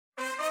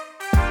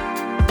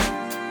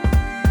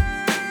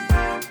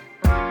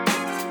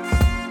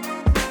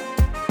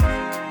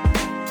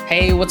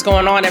Hey, what's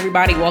going on,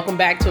 everybody? Welcome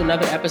back to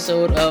another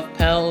episode of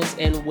Pels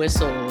and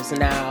Whistles.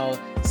 Now,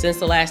 since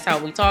the last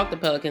time we talked, the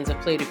Pelicans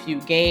have played a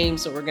few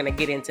games, so we're going to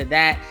get into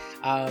that.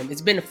 It's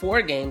been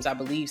 4 games, I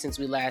believe, since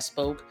we last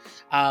spoke.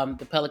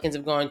 The Pelicans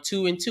have gone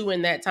 2-2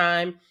 in that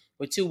time,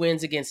 with 2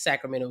 wins against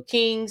Sacramento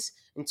Kings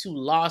and 2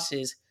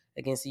 losses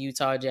against the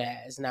Utah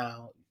Jazz.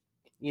 Now,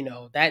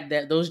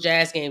 that those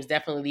Jazz games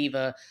definitely leave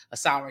a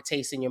sour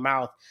taste in your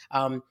mouth.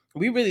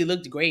 We really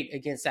looked great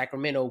against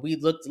Sacramento. We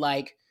looked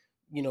like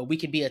we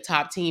could be a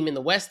top team in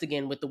the West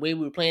again with the way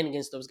we were playing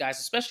against those guys,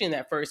 especially in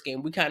that first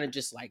game. We kind of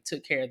just like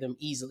took care of them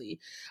easily.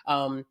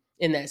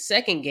 In that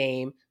second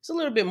game, it's a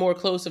little bit more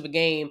close of a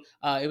game.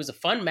 It was a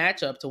fun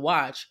matchup to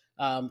watch.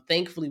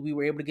 Thankfully, we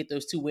were able to get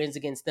those 2 wins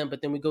against them,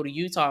 but then we go to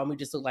Utah and we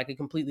just look like a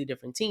completely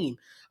different team.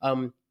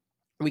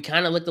 We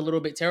kind of looked a little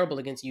bit terrible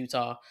against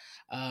Utah.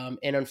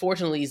 And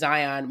unfortunately,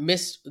 Zion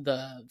missed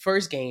the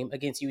first game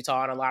against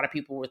Utah. And a lot of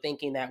people were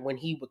thinking that when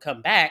he would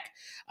come back,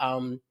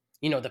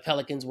 the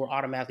Pelicans were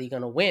automatically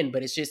going to win.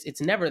 But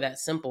it's never that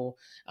simple.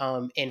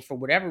 And for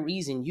whatever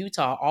reason,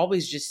 Utah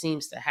always just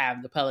seems to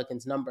have the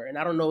Pelicans number. And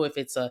I don't know if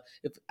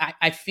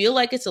I feel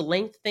like it's a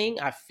length thing.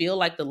 I feel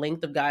like the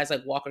length of guys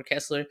like Walker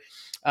Kessler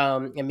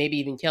and maybe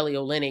even Kelly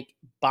Olynyk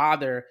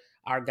bother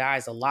our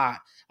guys a lot.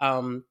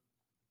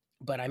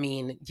 But I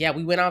mean, yeah,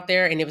 we went out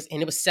there and it was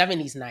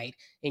 70s night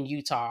in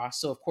Utah.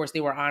 So of course they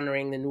were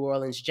honoring the New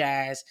Orleans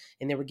Jazz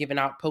and they were giving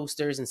out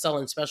posters and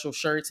selling special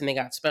shirts and they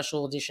got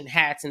special edition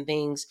hats and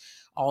things,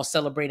 all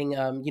celebrating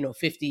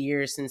 50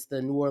 years since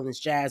the New Orleans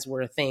Jazz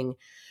were a thing,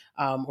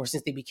 or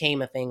since they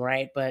became a thing,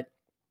 right? But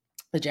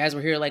the Jazz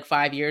were here like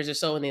 5 years or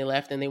so and they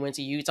left and they went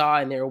to Utah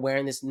and they were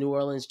wearing this New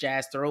Orleans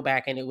Jazz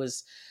throwback and it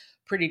was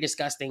pretty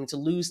disgusting to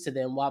lose to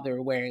them while they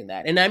were wearing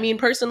that. And I mean,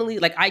 personally,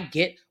 like I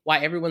get why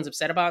everyone's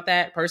upset about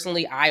that.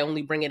 Personally, I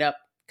only bring it up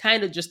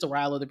kind of just to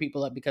rile other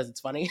people up because it's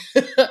funny.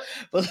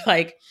 But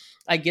like,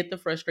 I get the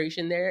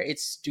frustration there.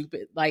 It's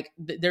stupid. Like,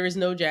 there is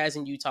no Jazz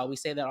in Utah. We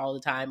say that all the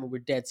time, and we're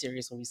dead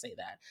serious when we say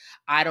that.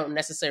 I don't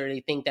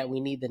necessarily think that we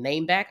need the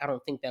name back. I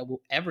don't think that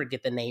we'll ever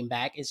get the name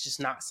back. It's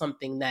just not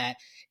something that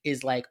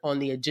is like on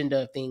the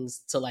agenda of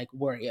things to like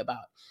worry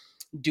about.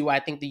 Do I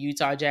think the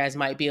Utah Jazz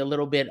might be a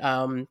little bit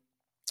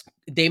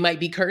they might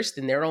be cursed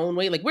in their own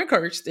way. Like we're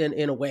cursed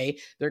in a way.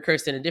 They're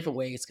cursed in a different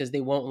ways because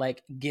they won't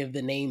like give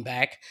the name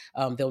back.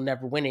 They'll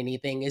never win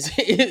anything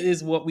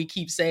is what we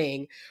keep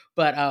saying.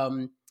 But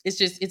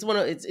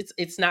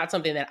it's not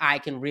something that I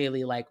can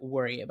really like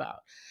worry about.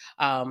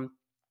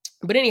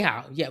 But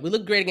anyhow, yeah, we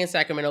looked great against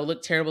Sacramento,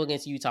 looked terrible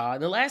against Utah.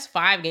 In the last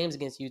 5 games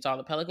against Utah,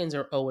 the Pelicans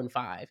are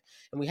 0-5.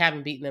 And we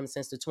haven't beaten them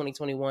since the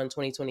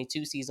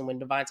 2021-2022 season when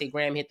Devontae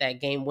Graham hit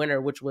that game winner,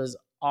 which was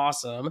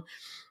awesome.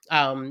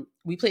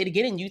 We played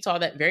again in Utah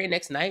that very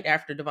next night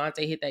after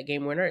Devontae hit that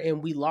game winner,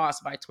 and we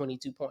lost by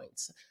 22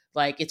 points.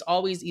 Like, it's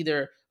always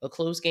either a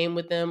close game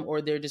with them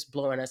or they're just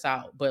blowing us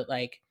out. But,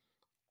 like,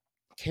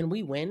 can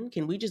we win?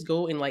 Can we just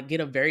go and, like,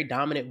 get a very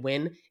dominant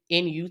win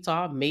in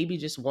Utah, maybe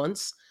just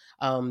once?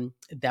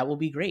 That will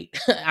be great.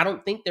 I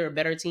don't think they're a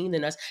better team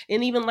than us.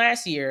 And even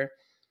last year,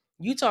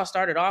 Utah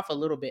started off a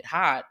little bit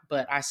hot,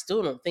 but I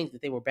still don't think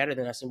that they were better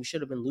than us, and we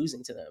should have been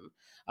losing to them.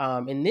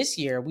 And this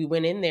year, we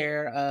went in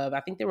there. I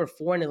think they were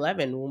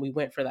 4-11 when we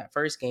went for that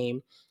first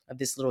game of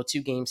this little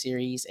 2-game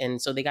series, and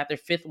so they got their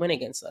 5th win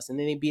against us, and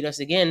then they beat us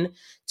again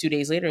 2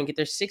 days later and get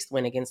their 6th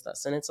win against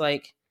us. And it's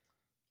like,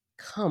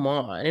 come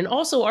on. And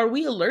also, are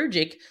we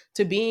allergic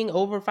to being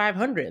over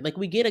 500? Like,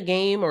 we get a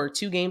game or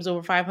 2 games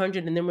over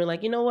 500, and then we're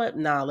like, you know what?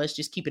 Nah, let's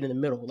just keep it in the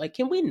middle. Like,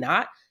 can we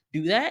not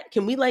do that?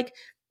 Can we like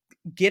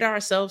get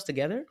ourselves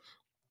together?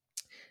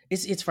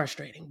 It's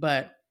frustrating,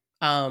 but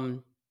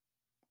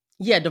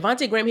yeah,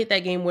 Devontae Graham hit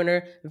that game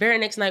winner. Very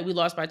next night, we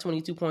lost by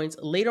 22 points.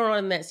 Later on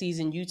in that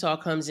season, Utah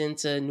comes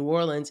into New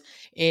Orleans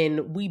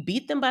and we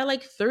beat them by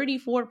like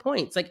 34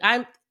 points. Like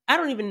I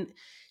don't even.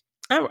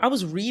 I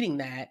was reading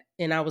that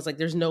and I was like,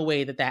 "There's no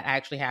way that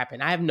actually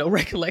happened." I have no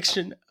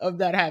recollection of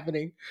that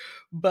happening,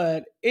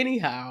 but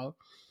anyhow,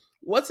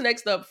 what's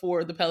next up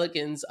for the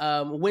Pelicans?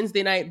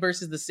 Wednesday night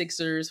versus the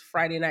Sixers,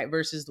 Friday night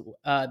versus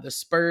the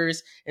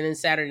Spurs, and then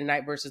Saturday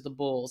night versus the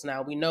Bulls.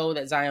 Now, we know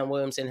that Zion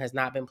Williamson has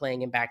not been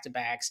playing in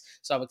back-to-backs,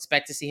 so I would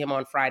expect to see him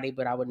on Friday,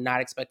 but I would not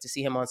expect to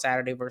see him on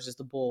Saturday versus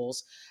the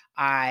Bulls.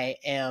 I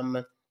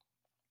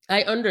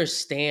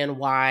understand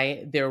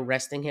why they're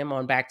resting him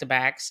on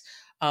back-to-backs.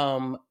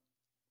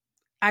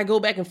 I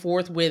go back and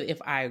forth with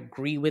if I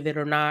agree with it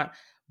or not,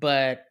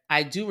 but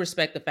I do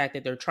respect the fact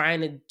that they're trying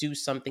to do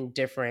something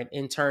different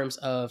in terms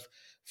of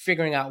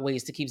figuring out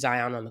ways to keep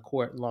Zion on the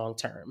court long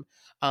term.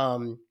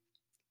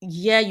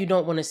 Yeah, you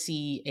don't want to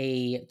see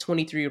a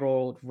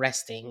 23-year-old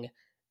resting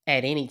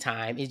at any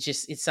time. It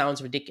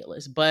sounds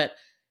ridiculous, but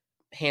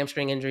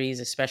hamstring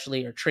injuries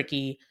especially are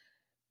tricky.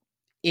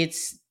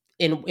 It's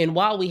and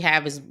while we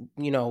have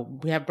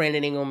we have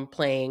Brandon Ingram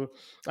playing,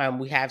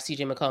 we have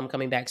CJ McCollum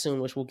coming back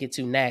soon, which we'll get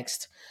to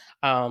next.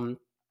 Um,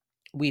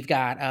 We've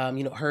got,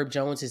 Herb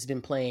Jones has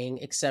been playing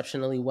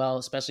exceptionally well,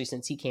 especially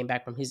since he came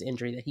back from his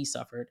injury that he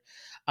suffered.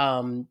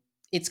 Um,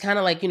 it's kind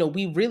of like,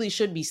 we really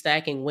should be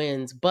stacking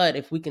wins, but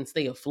if we can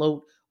stay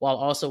afloat while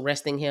also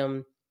resting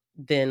him,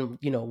 then,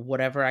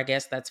 whatever, I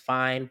guess that's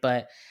fine.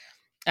 But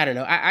I don't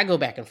know. I go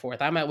back and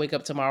forth. I might wake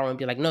up tomorrow and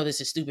be like, no,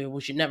 this is stupid. We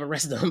should never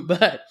rest them.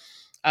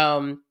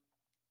 Um,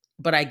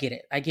 but I get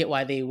it. I get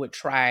why they would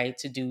try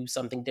to do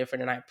something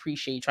different. And I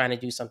appreciate trying to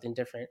do something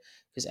different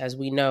because as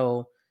we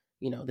know,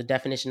 the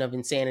definition of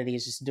insanity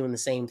is just doing the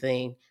same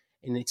thing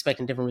and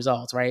expecting different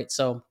results, right?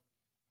 So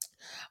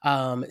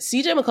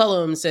CJ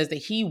McCollum says that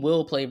he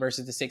will play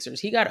versus the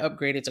Sixers. He got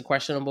upgraded to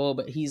questionable,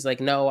 but he's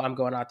like, no, I'm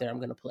going out there. I'm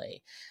going to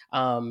play.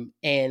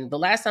 And the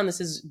last time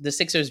the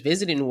Sixers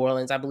visited New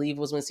Orleans, I believe,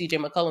 was when CJ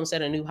McCollum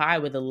set a new high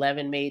with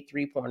 11 made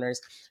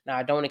 3-pointers. Now,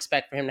 I don't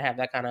expect for him to have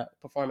that kind of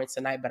performance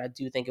tonight, but I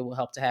do think it will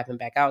help to have him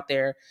back out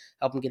there,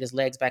 help him get his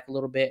legs back a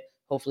little bit.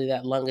 Hopefully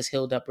that lung is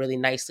healed up really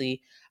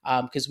nicely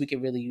because we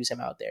could really use him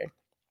out there.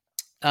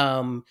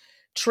 Um,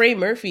 Trey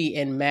Murphy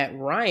and Matt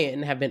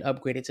Ryan have been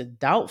upgraded to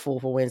doubtful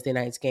for Wednesday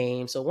night's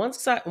game. So once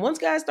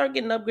guys start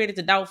getting upgraded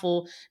to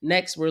doubtful,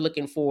 next we're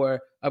looking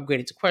for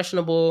upgraded to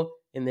questionable,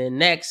 and then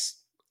next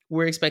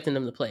we're expecting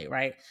them to play,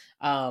 right?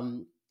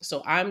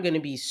 So I'm going to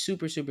be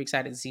super, super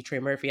excited to see Trey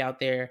Murphy out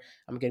there.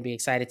 I'm going to be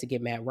excited to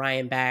get Matt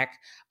Ryan back.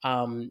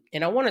 And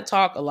I want to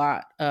talk a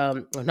lot,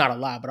 well, not a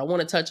lot, but I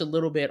want to touch a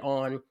little bit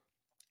on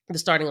the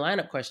starting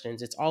lineup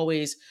questions. It's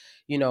always,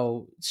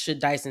 should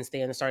Dyson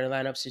stay in the starting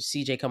lineup? Should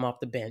CJ come off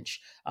the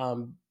bench?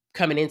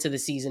 Coming into the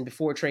season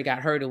before Trey got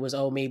hurt, it was,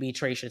 oh, maybe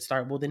Trey should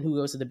start. Well, then who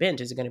goes to the bench?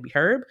 Is it going to be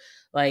Herb?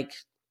 Like,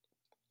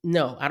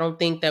 no, I don't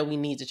think that we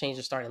need to change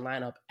the starting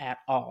lineup at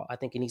all. I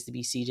think it needs to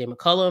be CJ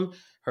McCollum,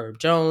 Herb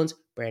Jones,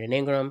 Brandon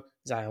Ingram,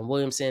 Zion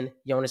Williamson,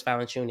 Jonas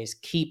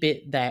Valanciunas. Keep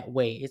it that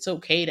way. It's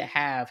okay to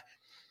have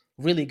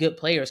really good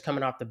players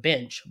coming off the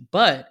bench,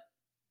 but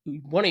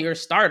one of your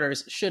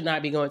starters should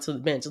not be going to the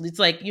bench. It's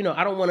like,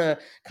 I don't want to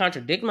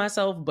contradict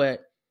myself,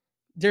 but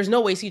there's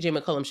no way CJ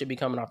McCollum should be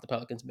coming off the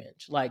Pelicans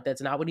bench. Like,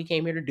 that's not what he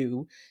came here to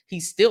do. He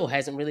still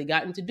hasn't really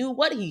gotten to do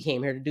what he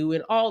came here to do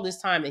in all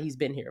this time that he's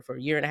been here for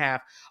a year and a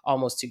half,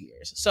 almost 2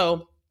 years.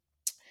 So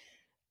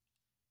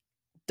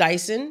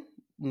Dyson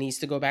needs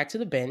to go back to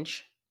the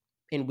bench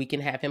and we can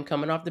have him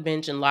coming off the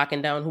bench and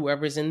locking down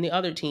whoever's in the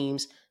other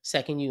team's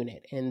second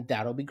unit. And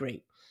that'll be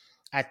great.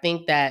 I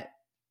think that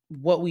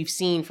what we've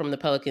seen from the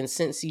Pelicans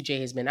since CJ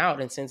has been out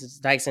and since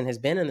Dyson has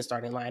been in the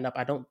starting lineup,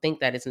 I don't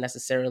think that it's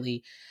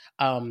necessarily,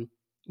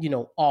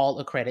 all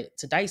a credit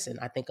to Dyson.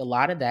 I think a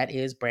lot of that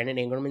is Brandon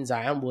Ingram and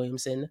Zion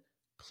Williamson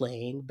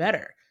playing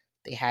better.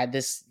 They had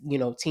this,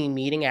 team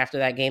meeting after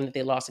that game that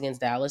they lost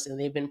against Dallas, and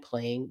they've been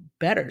playing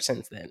better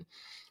since then.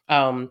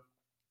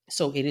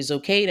 So it is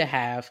okay to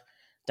have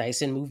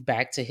Dyson move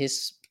back to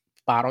his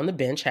spot on the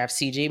bench, have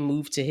CJ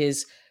move to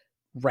his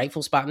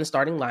rightful spot in the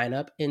starting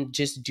lineup and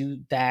just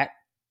do that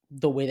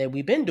the way that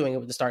we've been doing it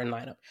with the starting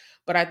lineup.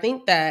 But I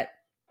think that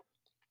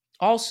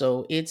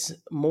also it's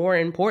more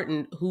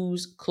important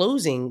who's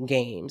closing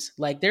games.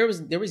 Like there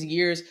was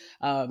years,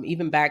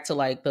 even back to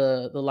like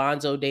the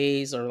Lonzo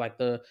days or like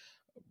the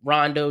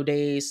Rondo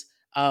days.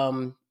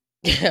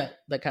 Yeah,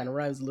 that kind of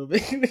rhymes a little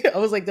bit. I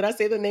was like, did I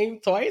say the name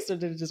twice or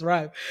did it just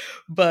rhyme?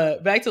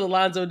 But back to the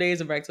Lonzo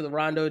days and back to the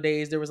Rondo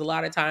days, there was a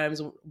lot of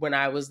times when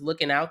I was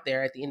looking out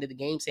there at the end of the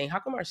game saying, how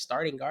come our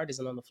starting guard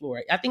isn't on the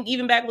floor? I think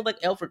even back with like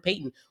Elfrid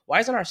Payton, why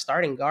isn't our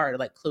starting guard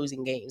like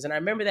closing games? And I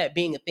remember that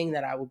being a thing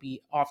that I would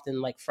be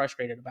often like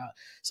frustrated about.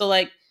 So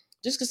like,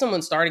 just because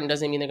someone's starting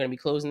doesn't mean they're going to be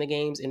closing the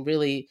games. And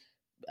really,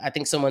 I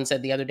think someone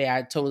said the other day,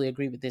 I totally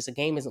agree with this. A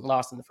game isn't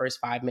lost in the first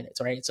 5 minutes,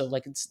 right? So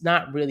like it's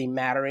not really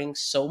mattering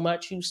so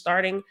much who's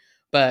starting,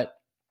 but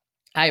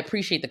I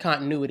appreciate the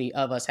continuity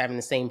of us having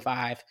the same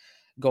five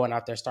going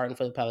out there starting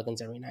for the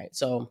Pelicans every night.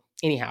 So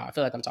anyhow, I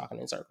feel like I'm talking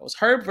in circles.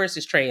 Herb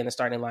versus Trey in the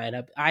starting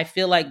lineup. I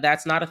feel like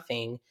that's not a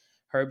thing.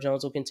 Herb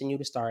Jones will continue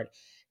to start.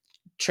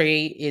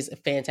 Trey is a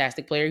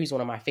fantastic player. He's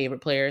one of my favorite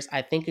players.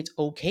 I think it's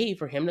okay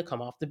for him to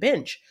come off the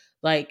bench.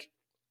 Like,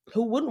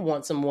 who wouldn't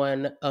want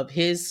someone of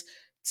his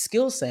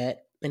skill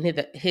set and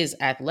his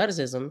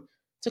athleticism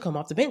to come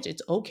off the bench?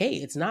 It's okay.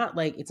 It's not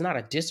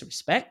a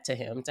disrespect to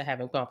him to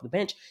have him come off the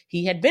bench.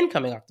 He had been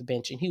coming off the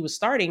bench and he was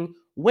starting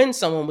when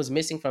someone was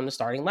missing from the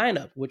starting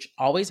lineup, which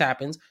always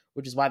happens,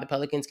 which is why the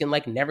Pelicans can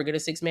like never get a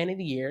six man of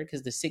the year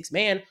because the six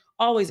man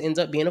always ends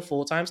up being a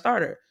full-time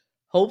starter.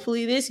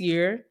 Hopefully this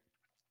year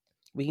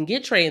we can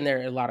get Trey in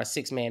there a lot of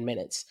six-man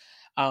minutes.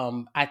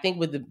 I think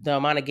with the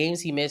amount of games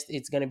he missed,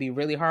 it's going to be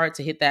really hard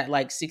to hit that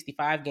like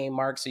 65 game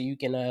mark. So you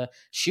can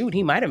shoot.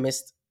 He might have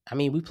missed. I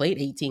mean, we played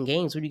 18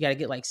 games. What do you got to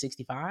get like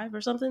 65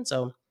 or something?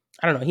 So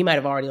I don't know. He might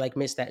have already like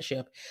missed that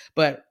ship.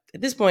 But at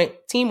this point,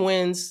 team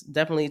wins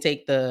definitely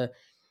take the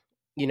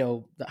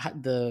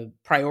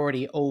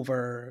priority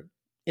over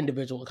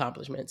individual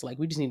accomplishments. Like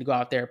we just need to go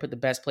out there, put the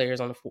best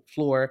players on the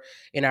floor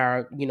in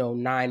our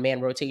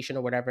 9-man rotation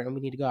or whatever, and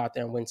we need to go out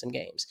there and win some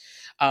games.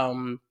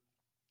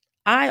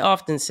 I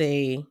often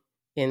say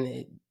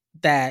in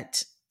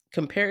that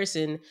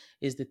comparison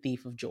is the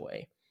thief of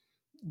joy.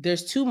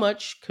 There's too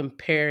much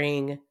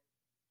comparing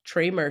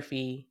Trey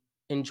Murphy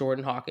and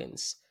Jordan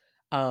Hawkins.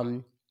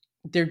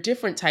 They're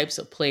different types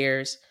of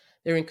players.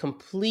 they're in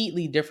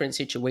completely different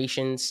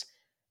situations.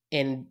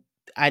 And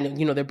I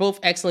know, they're both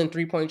excellent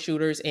 3-point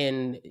shooters.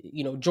 And,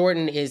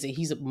 Jordan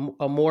he's a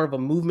more of a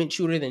movement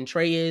shooter than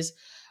Trey is.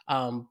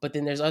 But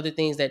then there's other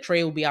things that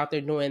Trey will be out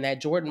there doing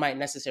that Jordan might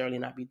necessarily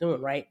not be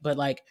doing, right? But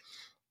like,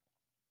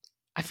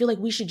 I feel like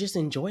we should just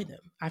enjoy them.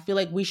 I feel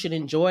like we should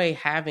enjoy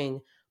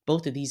having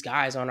both of these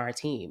guys on our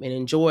team and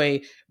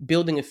enjoy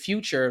building a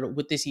future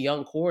with this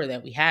young core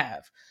that we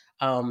have.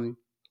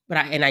 But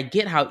I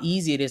get how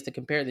easy it is to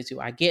compare the two.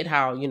 I get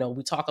how,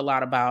 we talk a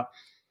lot about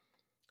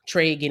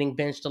Trey getting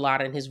benched a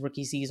lot in his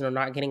rookie season or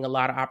not getting a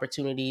lot of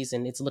opportunities,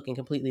 and it's looking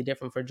completely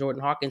different for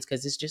Jordan Hawkins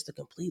because it's just a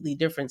completely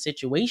different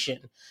situation.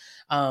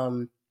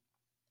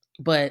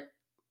 But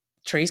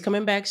Trey's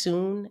coming back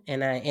soon,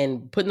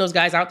 and putting those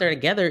guys out there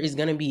together is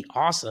going to be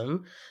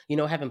awesome.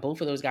 Having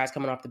both of those guys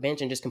coming off the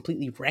bench and just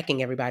completely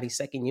wrecking everybody's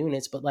second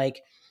units. But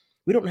like,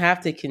 we don't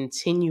have to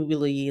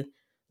continually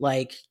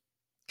like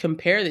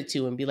compare the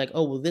two and be like,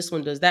 oh, well, this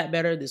one does that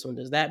better, this one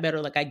does that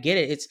better. Like, I get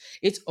it.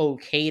 It's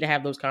okay to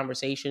have those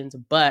conversations,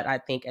 but I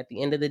think at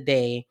the end of the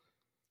day,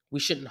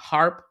 we shouldn't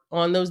harp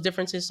on those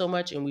differences so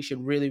much, and we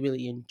should really,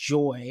 really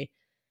enjoy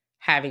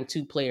having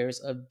two players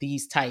of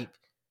these type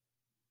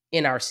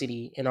in our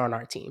city and on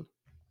our team.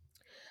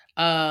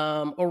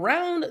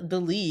 Around the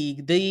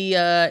league, the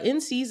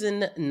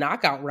in-season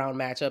knockout round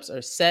matchups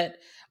are set.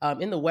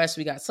 In the West,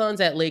 we got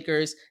Suns at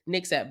Lakers,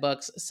 Knicks at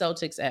Bucks,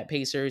 Celtics at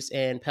Pacers,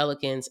 and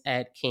Pelicans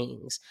at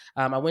Kings.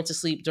 I went to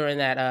sleep during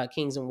that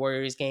Kings and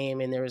Warriors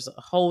game, and there was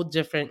a whole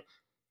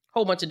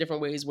bunch of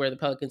different ways where the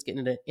Pelicans get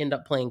to end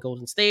up playing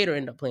Golden State or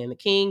end up playing the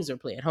Kings or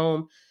play at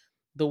home.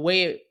 The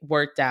way it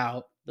worked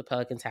out, the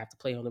Pelicans have to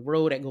play on the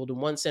road at Golden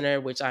One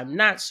Center, which I'm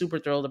not super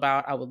thrilled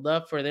about. I would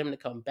love for them to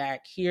come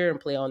back here and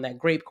play on that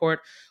grape court,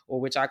 or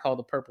which I call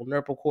the purple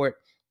nurple court.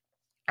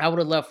 I would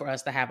have loved for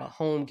us to have a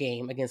home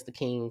game against the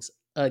Kings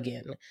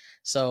again.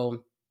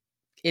 So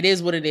it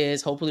is what it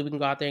is. Hopefully we can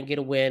go out there and get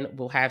a win.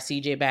 We'll have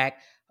CJ back.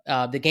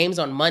 The game's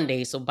on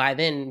Monday, so by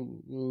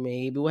then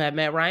maybe we'll have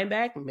Matt Ryan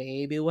back.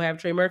 Maybe we'll have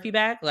Trey Murphy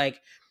back. Like,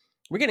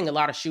 we're getting a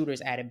lot of shooters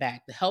added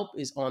back. The help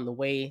is on the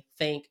way.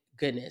 Thank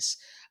goodness.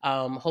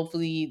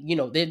 Hopefully,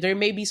 there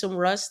may be some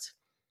rust.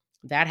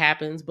 That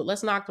happens, but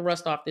let's knock the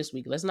rust off this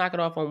week. Let's knock it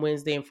off on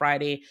Wednesday and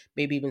Friday,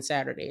 maybe even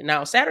Saturday.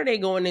 Now, Saturday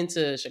going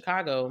into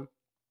Chicago,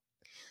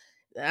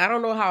 I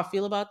don't know how I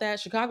feel about that.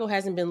 Chicago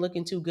hasn't been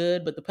looking too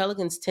good, but the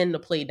Pelicans tend to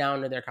play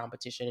down to their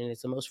competition, and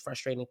it's the most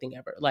frustrating thing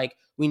ever. Like,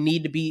 we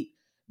need to beat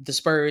the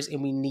Spurs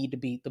and we need to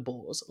beat the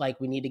Bulls. Like,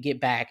 we need to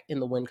get back in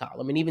the win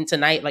column. And even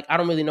tonight, like, I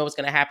don't really know what's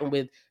going to happen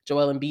with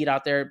Joel Embiid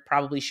out there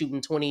probably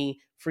shooting 20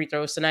 free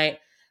throws tonight,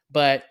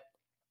 but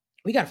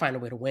we got to find a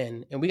way to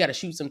win, and we got to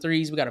shoot some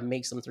threes. We got to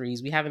make some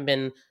threes. We haven't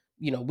been,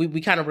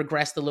 we kind of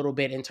regressed a little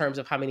bit in terms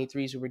of how many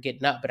threes we were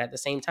getting up, but at the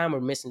same time,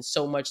 we're missing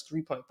so much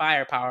 3-point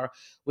firepower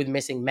with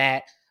missing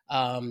Matt,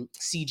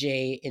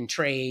 CJ, and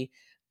Trey.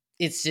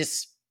 It's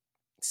just,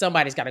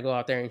 somebody's got to go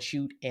out there and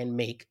shoot and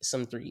make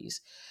some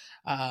threes.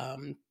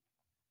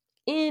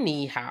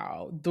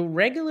 Anyhow, the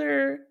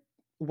regular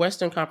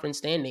Western Conference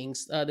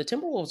standings, the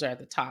Timberwolves are at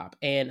the top,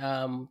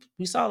 and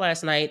we saw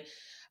last night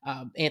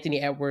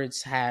Anthony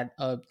Edwards had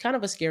a kind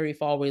of a scary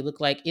fall where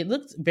it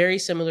looked very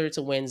similar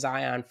to when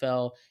Zion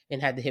fell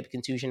and had the hip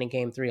contusion in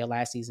Game 3 of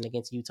last season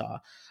against Utah.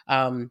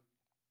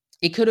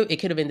 It could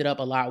have ended up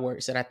a lot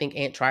worse, and I think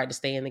Ant tried to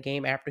stay in the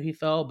game after he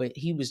fell, but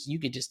you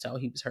could just tell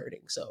he was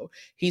hurting. So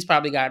he's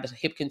probably got a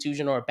hip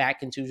contusion or a back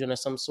contusion of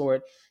some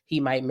sort. He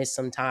might miss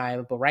some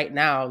time, but right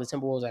now the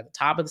Timberwolves are at the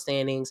top of the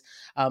standings.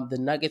 The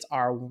Nuggets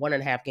are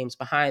 1.5 games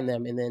behind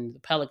them, and then the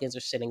Pelicans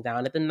are sitting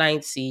down at the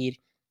 9th seed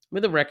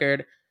with a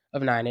record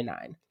of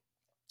 9-9.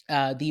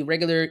 The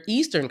regular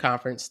Eastern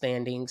Conference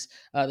standings,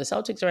 the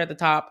Celtics are at the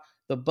top.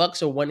 The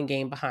Bucks are 1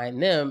 game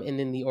behind them, and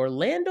then the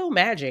Orlando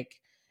Magic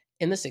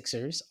and the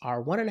Sixers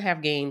are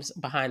 1.5 games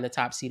behind the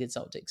top seeded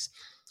Celtics.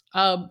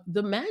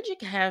 The Magic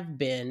have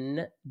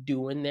been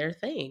doing their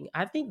thing.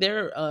 I think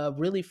they're a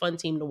really fun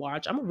team to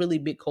watch. I'm a really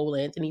big Cole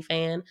Anthony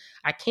fan.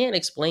 I can't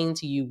explain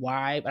to you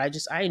why, but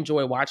I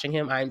enjoy watching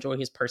him. I enjoy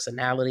his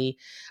personality.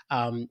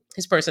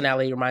 His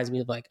personality reminds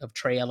me of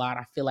Trey a lot.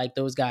 I feel like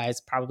those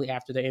guys probably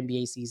after their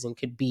NBA season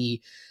could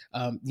be,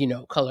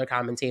 color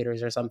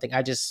commentators or something.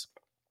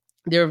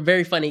 They're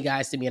very funny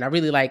guys to me, and I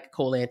really like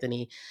Cole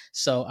Anthony.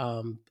 So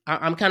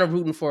I'm kind of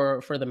rooting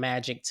for the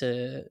Magic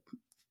to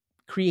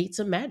create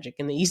some magic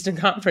in the Eastern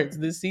Conference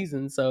this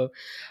season. So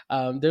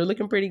they're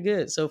looking pretty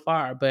good so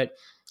far. But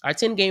our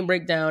 10-game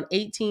breakdown: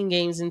 18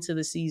 games into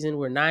the season,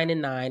 we're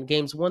 9-9.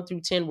 Games 1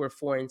 through 10, we're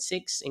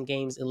 4-6, and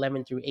games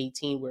 11 through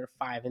 18, we're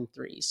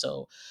 5-3.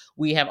 So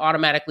we have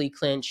automatically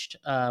clinched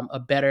a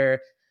better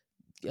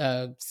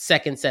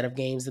second set of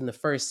games than the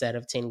first set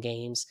of 10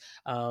 games.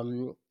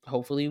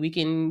 Hopefully we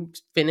can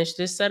finish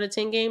this set of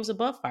 10 games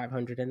above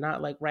 500 and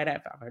not like right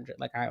at 500.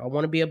 Like, I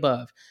want to be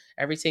above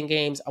every 10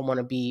 games. I want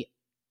to be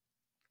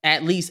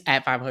at least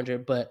at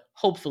 500, but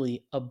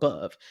hopefully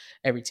above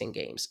every 10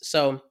 games.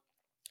 So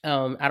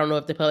I don't know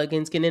if the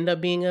Pelicans can end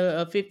up being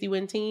a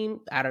 50-win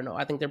team. I don't know.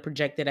 I think they're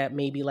projected at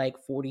maybe like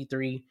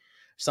 43,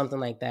 something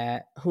like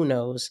that. Who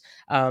knows?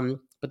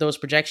 But those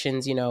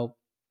projections, they don't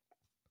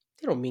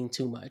mean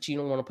too much. You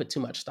don't want to put too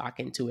much stock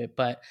into it.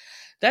 But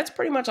that's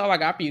pretty much all I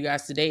got for you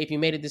guys today. If you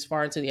made it this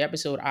far into the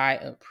episode, I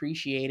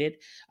appreciate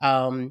it.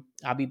 I'll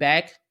be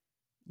back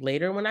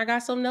later when I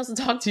got something else to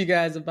talk to you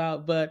guys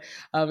about. But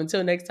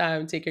until next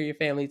time, take care of your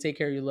family, take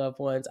care of your loved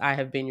ones. I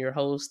have been your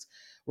host,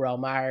 Rel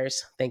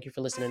Myers. Thank you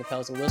for listening to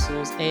Pels and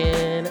Whistles,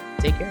 and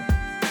take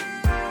care.